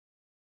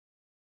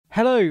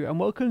Hello and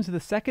welcome to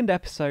the second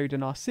episode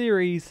in our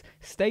series,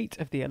 State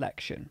of the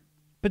Election.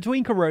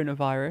 Between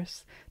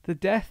coronavirus, the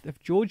death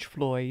of George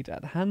Floyd at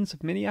the hands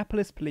of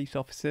Minneapolis police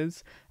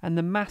officers, and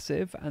the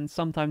massive and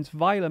sometimes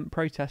violent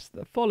protests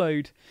that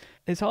followed,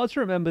 it's hard to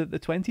remember that the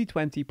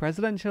 2020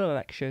 presidential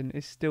election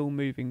is still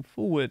moving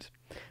forward.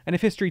 And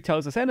if history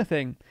tells us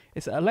anything,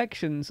 it's that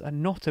elections are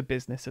not a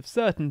business of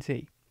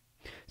certainty.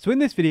 So in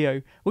this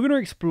video, we're going to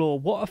explore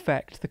what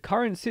effect the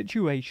current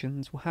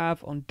situations will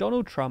have on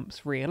Donald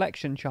Trump's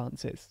re-election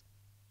chances.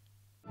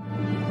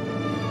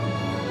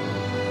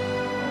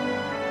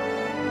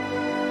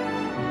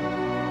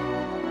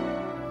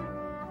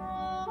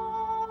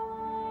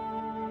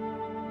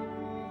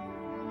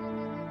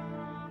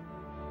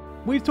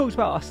 We've talked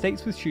about our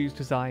States with Shoes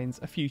designs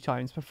a few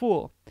times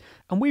before,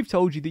 and we've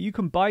told you that you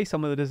can buy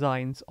some of the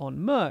designs on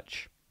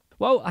merch.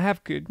 Well, I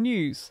have good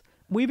news.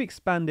 We've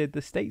expanded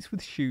the States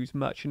with Shoes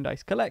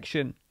merchandise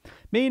collection,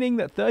 meaning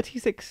that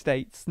 36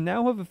 states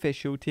now have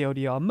official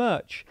TLDR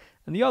merch,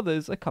 and the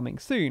others are coming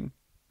soon.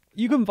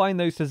 You can find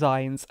those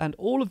designs and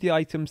all of the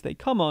items they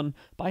come on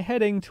by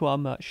heading to our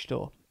merch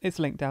store. It's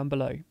linked down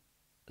below.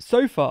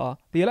 So far,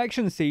 the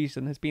election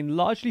season has been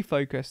largely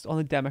focused on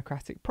the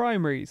Democratic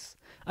primaries,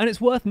 and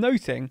it's worth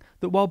noting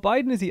that while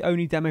Biden is the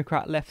only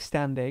Democrat left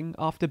standing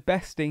after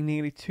besting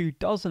nearly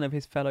 24 of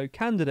his fellow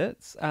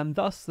candidates, and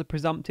thus the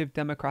presumptive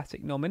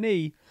Democratic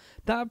nominee,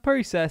 that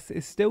process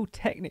is still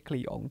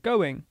technically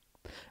ongoing.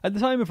 At the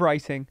time of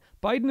writing,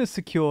 Biden has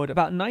secured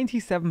about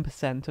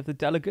 97% of the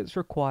delegates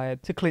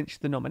required to clinch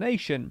the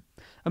nomination,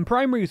 and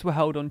primaries were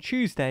held on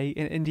Tuesday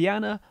in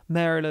Indiana,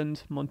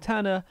 Maryland,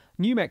 Montana,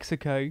 New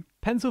Mexico,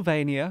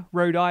 Pennsylvania,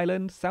 Rhode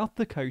Island, South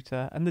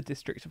Dakota, and the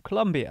District of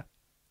Columbia.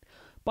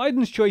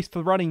 Biden's choice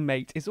for running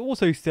mate is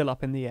also still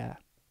up in the air.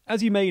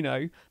 As you may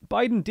know,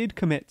 Biden did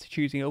commit to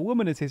choosing a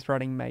woman as his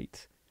running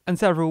mate, and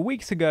several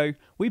weeks ago,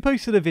 we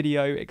posted a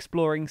video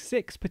exploring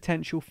 6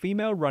 potential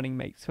female running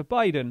mates for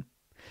Biden.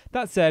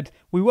 That said,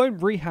 we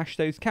won't rehash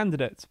those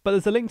candidates, but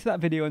there's a link to that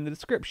video in the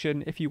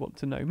description if you want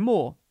to know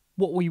more.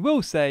 What we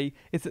will say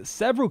is that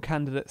several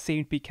candidates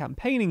seem to be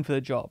campaigning for the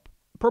job,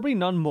 probably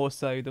none more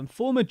so than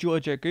former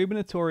Georgia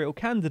gubernatorial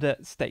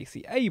candidate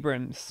Stacey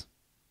Abrams.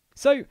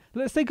 So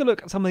let's take a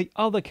look at some of the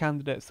other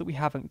candidates that we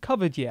haven't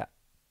covered yet.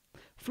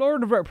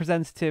 Florida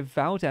Representative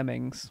Val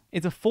Demings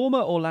is a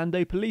former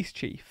Orlando police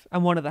chief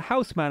and one of the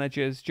House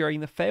managers during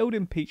the failed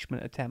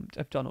impeachment attempt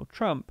of Donald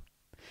Trump.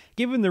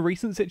 Given the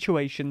recent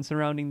situation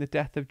surrounding the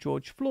death of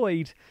George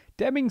Floyd,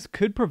 Demings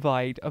could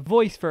provide a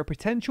voice for a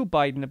potential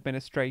Biden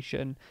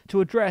administration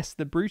to address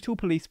the brutal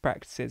police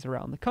practices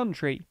around the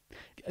country,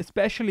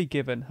 especially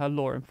given her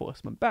law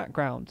enforcement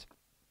background.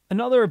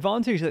 Another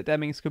advantage that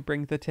Demings could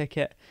bring to the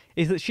ticket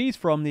is that she's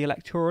from the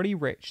electorally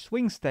rich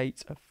swing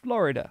state of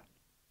Florida.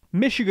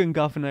 Michigan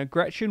Governor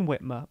Gretchen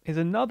Whitmer is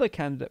another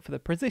candidate for the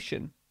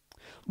position.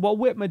 While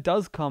Whitmer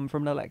does come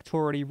from an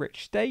electorally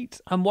rich state,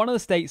 and one of the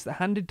states that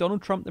handed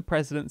Donald Trump the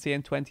presidency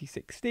in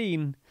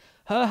 2016,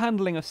 her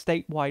handling of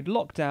statewide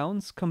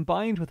lockdowns,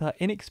 combined with her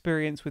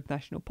inexperience with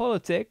national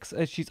politics,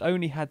 as she's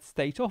only had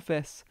state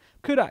office,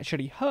 could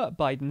actually hurt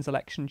Biden's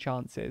election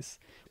chances,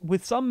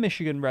 with some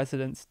Michigan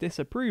residents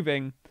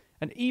disapproving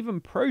and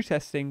even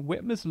protesting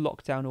Whitmer's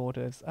lockdown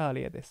orders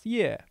earlier this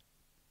year.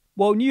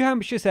 While New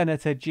Hampshire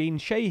Senator Jean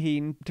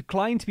Shaheen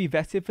declined to be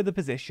vetted for the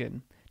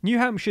position, New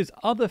Hampshire's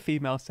other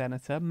female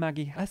senator,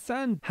 Maggie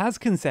Hassan, has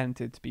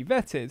consented to be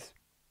vetted.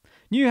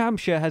 New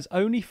Hampshire has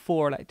only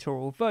 4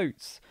 electoral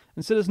votes,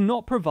 and so does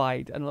not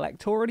provide an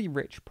electorally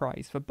rich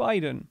prize for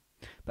Biden.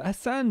 But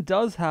Hassan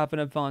does have an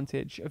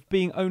advantage of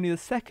being only the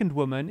second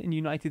woman in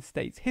United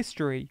States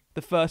history,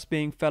 the first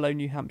being fellow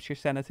New Hampshire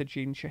Senator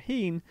Jean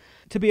Shaheen,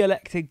 to be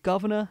elected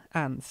governor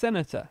and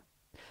senator.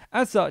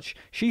 As such,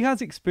 she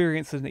has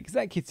experience as an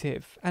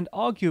executive, and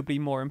arguably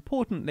more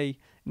importantly,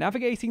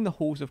 navigating the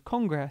halls of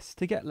Congress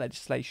to get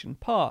legislation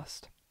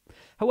passed.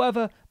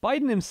 However,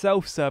 Biden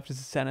himself served as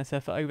a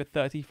senator for over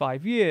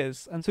 35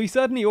 years, and so he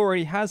certainly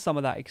already has some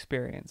of that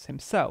experience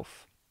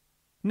himself.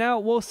 Now,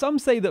 while some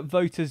say that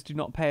voters do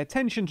not pay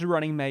attention to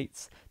running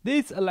mates,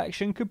 this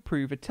election could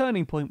prove a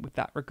turning point with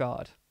that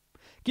regard.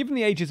 Given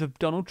the ages of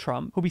Donald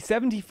Trump, who'll be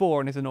 74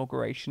 on his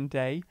inauguration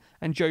day,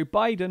 and Joe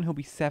Biden, who'll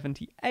be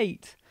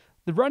 78,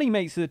 the running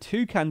mates of the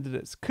 2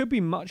 candidates could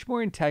be much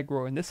more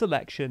integral in this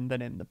election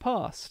than in the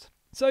past.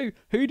 So,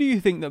 who do you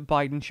think that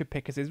Biden should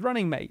pick as his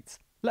running mate?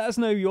 Let us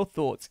know your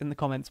thoughts in the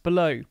comments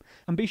below,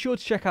 and be sure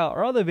to check out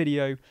our other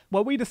video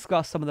where we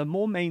discuss some of the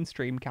more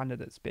mainstream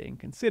candidates being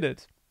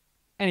considered.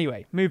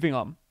 Anyway, moving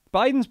on.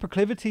 Biden's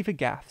proclivity for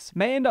gaffes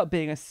may end up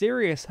being a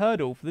serious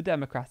hurdle for the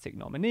Democratic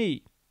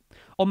nominee.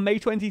 On May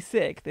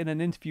 26th, in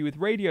an interview with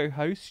radio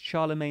host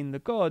Charlemagne the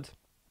God,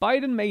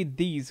 Biden made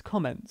these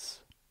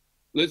comments.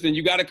 Listen,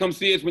 you got to come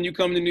see us when you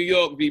come to New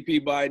York, VP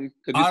Biden.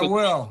 I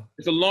will.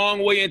 It's a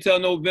long way until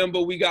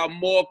November. We got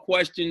more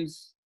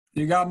questions.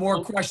 You got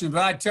more questions,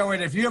 but I tell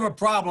you, if you have a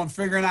problem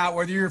figuring out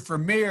whether you're for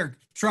me or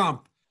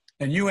Trump,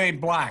 And you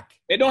ain't black.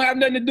 It don't have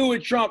nothing to do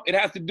with Trump. It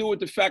has to do with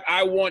the fact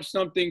I want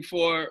something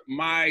for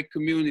my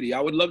community.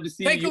 I would love to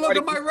see. Take a look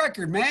at my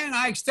record, man.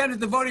 I extended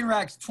the voting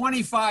rights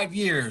 25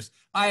 years.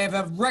 I have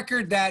a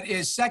record that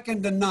is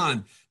second to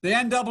none. The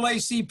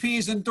NAACP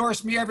has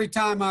endorsed me every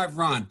time I've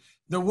run.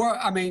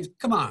 I mean,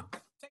 come on.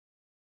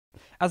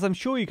 As I'm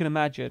sure you can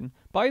imagine,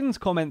 Biden's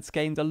comments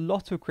gained a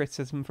lot of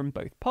criticism from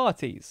both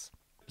parties.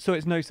 So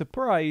it's no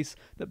surprise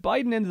that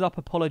Biden ended up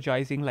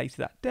apologising later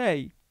that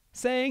day,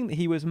 saying that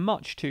he was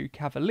much too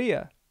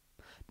cavalier.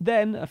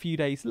 Then, a few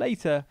days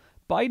later,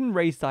 Biden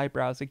raised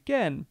eyebrows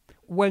again,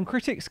 when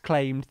critics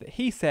claimed that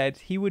he said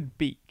he would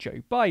beat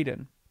Joe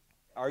Biden.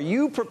 Are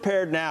you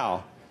prepared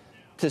now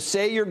to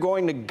say you're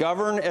going to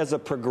govern as a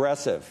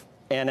progressive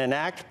and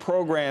enact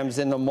programs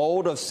in the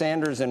mold of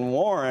Sanders and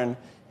Warren?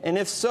 And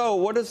if so,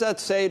 what does that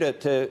say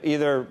to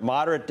either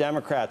moderate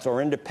Democrats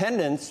or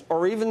independents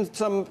or even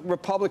some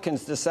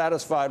Republicans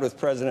dissatisfied with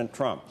President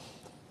Trump?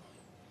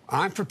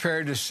 I'm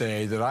prepared to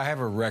say that I have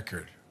a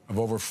record of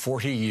over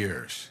 40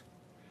 years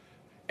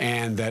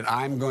and that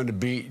I'm going to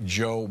beat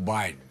Joe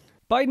Biden.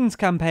 Biden's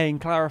campaign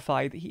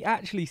clarified that he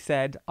actually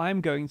said, "I'm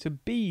going to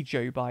be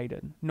Joe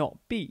Biden, not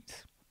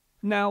beat."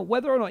 Now,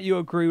 whether or not you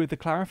agree with the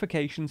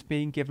clarifications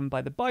being given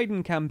by the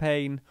Biden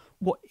campaign,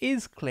 what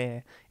is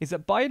clear is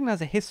that Biden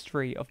has a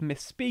history of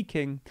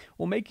misspeaking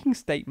or making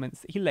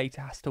statements that he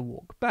later has to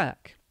walk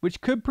back,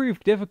 which could prove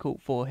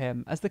difficult for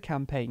him as the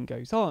campaign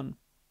goes on.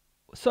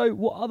 So,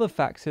 what other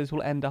factors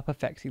will end up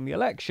affecting the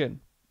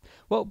election?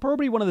 Well,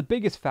 probably one of the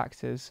biggest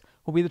factors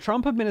will be the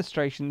Trump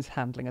administration's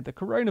handling of the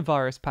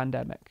coronavirus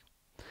pandemic.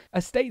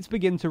 As states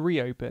begin to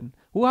reopen,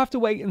 we'll have to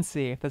wait and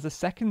see if there's a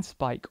second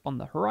spike on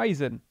the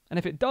horizon, and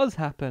if it does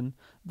happen,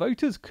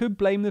 voters could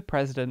blame the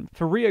president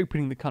for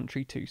reopening the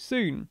country too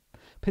soon,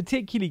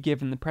 particularly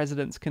given the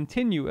president's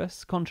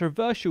continuous,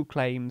 controversial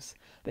claims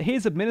that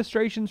his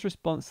administration's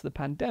response to the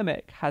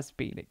pandemic has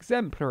been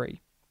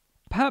exemplary.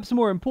 Perhaps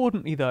more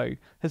importantly, though,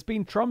 has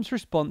been Trump's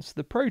response to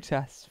the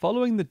protests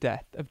following the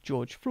death of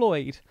George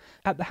Floyd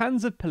at the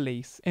hands of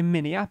police in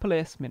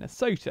Minneapolis,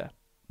 Minnesota.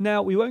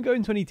 Now, we won't go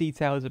into any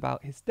details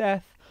about his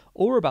death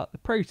or about the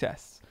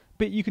protests,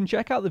 but you can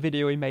check out the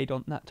video we made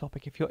on that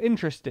topic if you're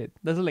interested.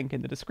 There's a link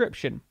in the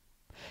description.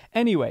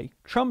 Anyway,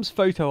 Trump's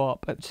photo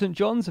op at St.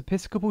 John's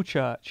Episcopal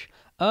Church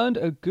earned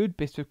a good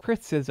bit of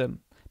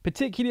criticism,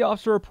 particularly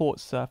after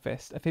reports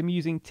surfaced of him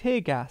using tear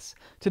gas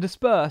to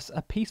disperse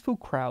a peaceful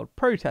crowd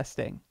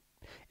protesting.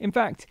 In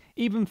fact,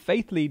 even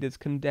faith leaders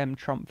condemned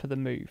Trump for the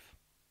move.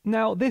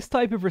 Now, this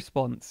type of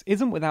response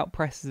isn't without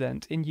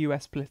precedent in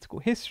US political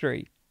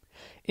history.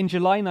 In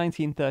July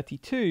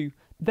 1932,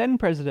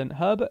 then-President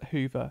Herbert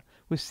Hoover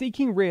was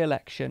seeking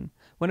re-election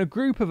when a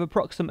group of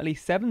approximately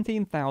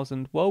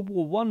 17,000 World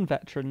War I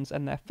veterans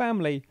and their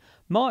family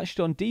marched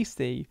on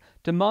DC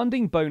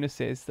demanding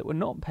bonuses that were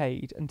not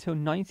paid until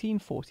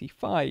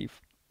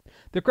 1945.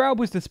 The crowd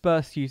was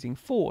dispersed using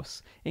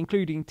force,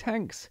 including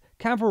tanks,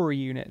 cavalry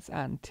units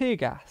and tear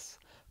gas.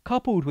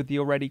 Coupled with the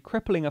already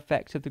crippling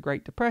effect of the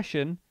Great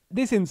Depression,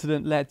 this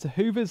incident led to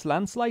Hoover's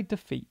landslide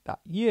defeat that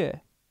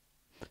year.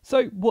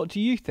 So, what do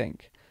you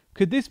think?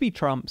 Could this be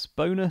Trump's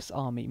bonus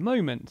army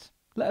moment?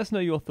 Let us know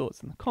your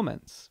thoughts in the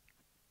comments.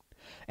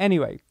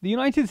 Anyway, the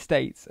United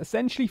States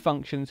essentially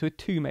functions with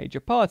two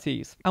major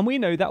parties, and we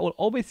know that will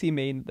obviously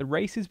mean that the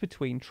race is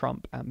between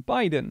Trump and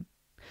Biden.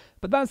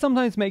 But that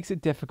sometimes makes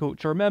it difficult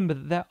to remember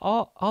that there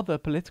are other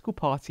political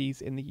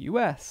parties in the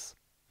US.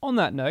 On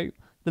that note,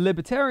 the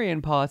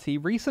Libertarian Party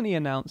recently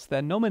announced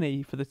their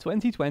nominee for the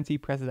 2020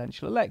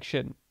 presidential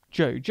election,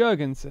 Joe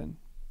Jorgensen.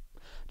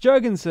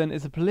 Jorgensen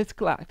is a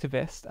political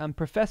activist and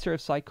professor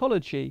of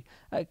psychology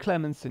at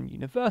Clemson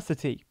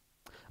University.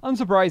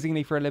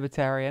 Unsurprisingly for a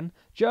libertarian,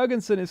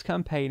 Jorgensen is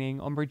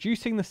campaigning on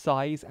reducing the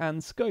size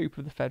and scope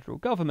of the federal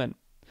government.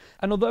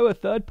 And although a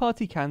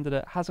third-party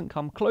candidate hasn't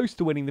come close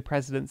to winning the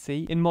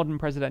presidency in modern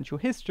presidential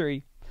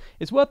history,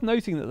 it's worth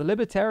noting that the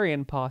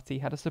Libertarian Party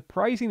had a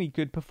surprisingly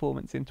good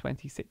performance in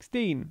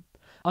 2016,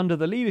 under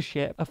the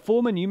leadership of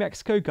former New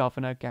Mexico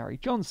Governor Gary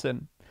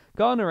Johnson,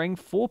 garnering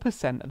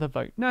 4% of the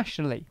vote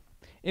nationally.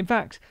 In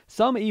fact,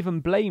 some even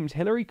blamed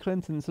Hillary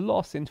Clinton's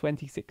loss in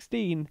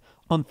 2016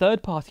 on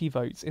third-party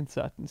votes in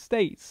certain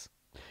states.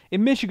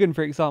 In Michigan,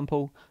 for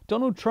example,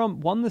 Donald Trump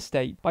won the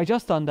state by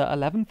just under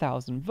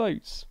 11,000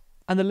 votes,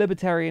 and the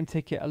Libertarian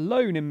ticket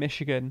alone in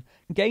Michigan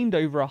gained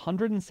over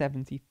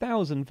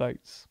 170,000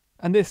 votes.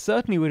 And this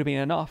certainly would have been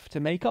enough to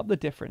make up the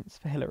difference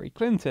for Hillary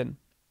Clinton.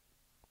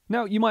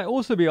 Now, you might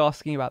also be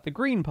asking about the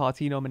Green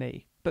Party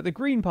nominee, but the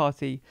Green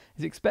Party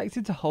is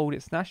expected to hold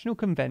its national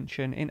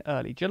convention in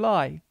early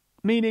July,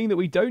 meaning that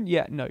we don't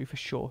yet know for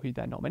sure who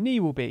their nominee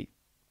will be.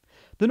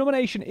 The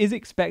nomination is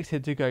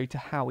expected to go to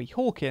Howie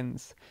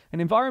Hawkins, an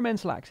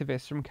environmental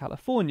activist from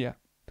California.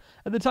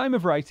 At the time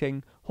of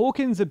writing,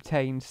 Hawkins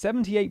obtained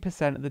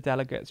 78% of the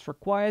delegates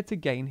required to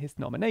gain his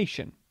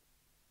nomination.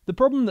 The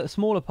problem that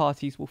smaller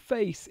parties will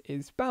face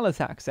is ballot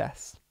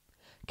access.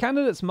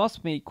 Candidates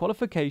must meet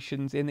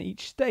qualifications in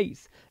each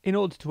state in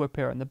order to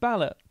appear on the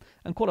ballot,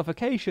 and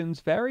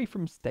qualifications vary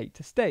from state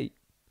to state.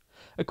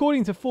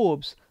 According to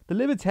Forbes, the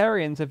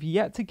Libertarians have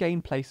yet to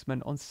gain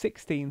placement on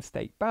 16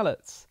 state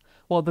ballots,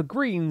 while the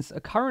Greens are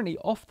currently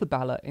off the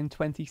ballot in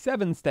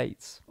 27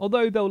 states,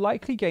 although they'll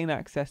likely gain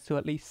access to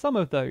at least some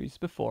of those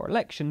before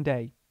Election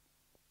Day.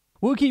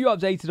 We'll keep you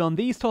updated on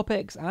these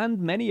topics and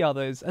many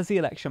others as the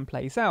election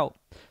plays out,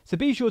 so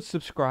be sure to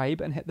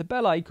subscribe and hit the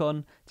bell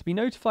icon to be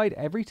notified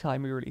every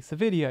time we release a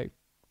video.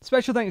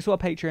 Special thanks to our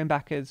Patreon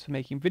backers for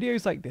making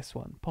videos like this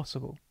one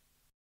possible.